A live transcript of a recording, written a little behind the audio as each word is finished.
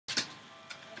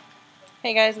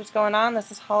Hey guys, what's going on?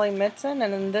 This is Holly Mitson,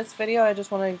 and in this video I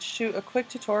just want to shoot a quick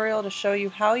tutorial to show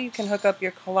you how you can hook up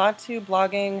your Kalatu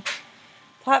blogging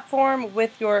platform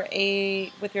with your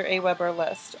Aweber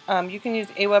list. You can use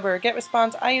Aweber or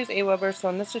GetResponse. I use Aweber, so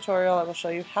in this tutorial I will show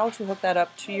you how to hook that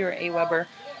up to your Aweber.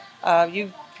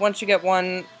 Once you get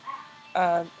one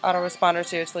autoresponder,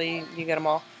 seriously, you get them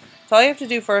all. So all you have to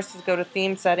do first is go to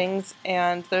theme settings,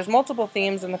 and there's multiple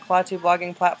themes in the Kalatu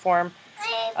blogging platform.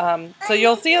 So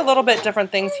you'll see a little bit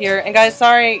different things here. And guys,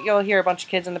 sorry you'll hear a bunch of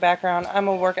kids in the background. I'm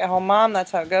a work-at-home mom.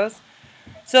 That's how it goes.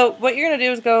 So what you're going to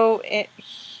do is go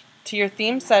to your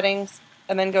theme settings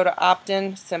and then go to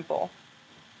opt-in simple.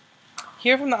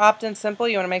 Here from the opt-in simple,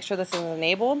 you want to make sure this is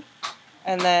enabled.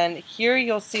 And then here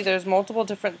you'll see there's multiple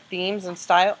different themes and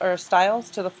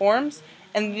styles to the forms.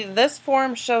 And this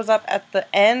form shows up at the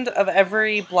end of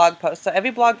every blog post. So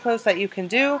every blog post that you can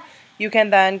do, you can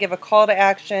then give a call to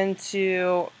action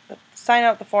to sign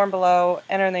out the form below,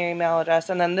 enter in their email address,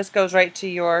 and then this goes right to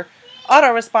your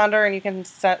autoresponder, and you can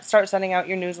start sending out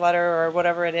your newsletter or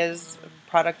whatever it is,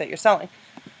 product that you're selling.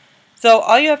 So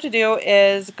all you have to do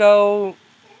is go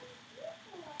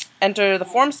enter the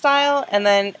form style, and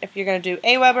then if you're going to do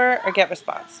Aweber or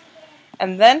GetResponse.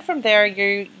 And then from there,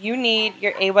 you need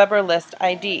your Aweber list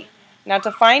ID. Now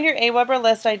to find your Aweber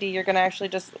list ID, you're going to actually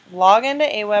just log into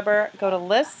Aweber, go to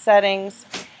list settings,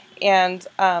 and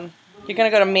you're going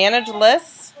to go to manage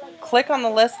lists, click on the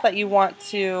list that you want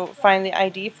to find the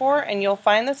ID for, and you'll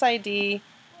find this ID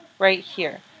right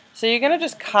here. So you're going to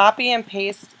just copy and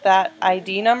paste that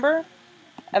ID number,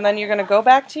 and then you're going to go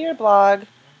back to your blog,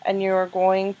 and you're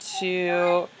going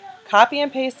to copy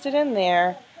and paste it in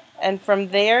there, and from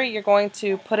there you're going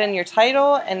to put in your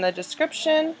title and the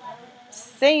description,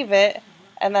 save it,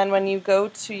 and then when you go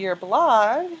to your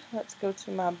blog, let's go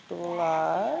to my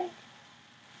blog.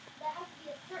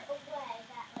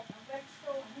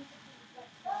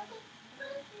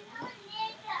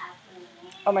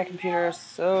 Oh, my computer is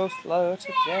so slow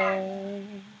today.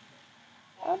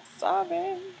 I'm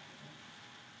sorry.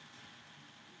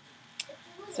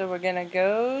 So we're going to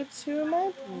go to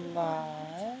my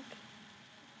blog,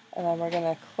 and then we're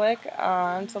going to click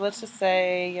on, so let's just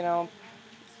say, you know,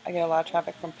 I get a lot of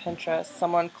traffic from Pinterest.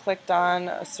 Someone clicked on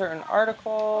a certain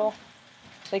article.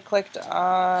 They clicked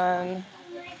on,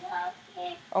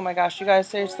 oh my gosh, you guys,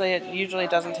 seriously, it usually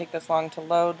doesn't take this long to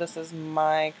load. This is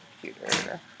my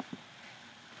computer.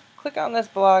 Click on this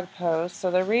blog post. So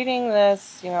they're reading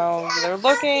this, you know, they're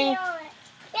looking.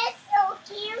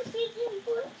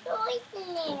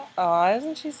 Oh,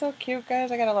 isn't she so cute,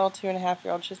 guys? I got a little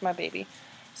 2.5-year-old. She's my baby.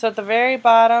 So at the very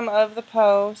bottom of the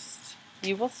post,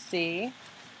 you will see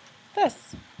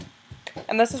this.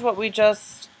 And this is what we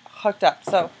just hooked up.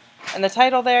 So in the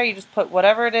title there, you just put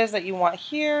whatever it is that you want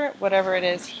here, whatever it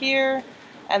is here,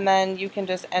 and then you can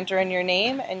just enter in your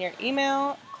name and your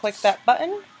email, click that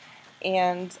button,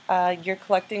 and you're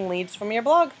collecting leads from your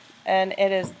blog. And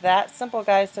it is that simple,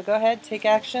 guys. So go ahead, take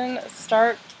action,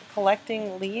 start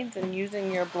collecting leads and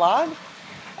using your blog.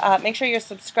 Make sure you're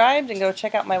subscribed and go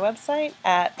check out my website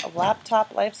at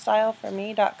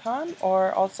laptoplifestyleforme.com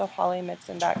or also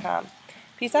hollymitson.com.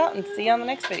 Peace out and see you on the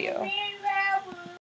next video.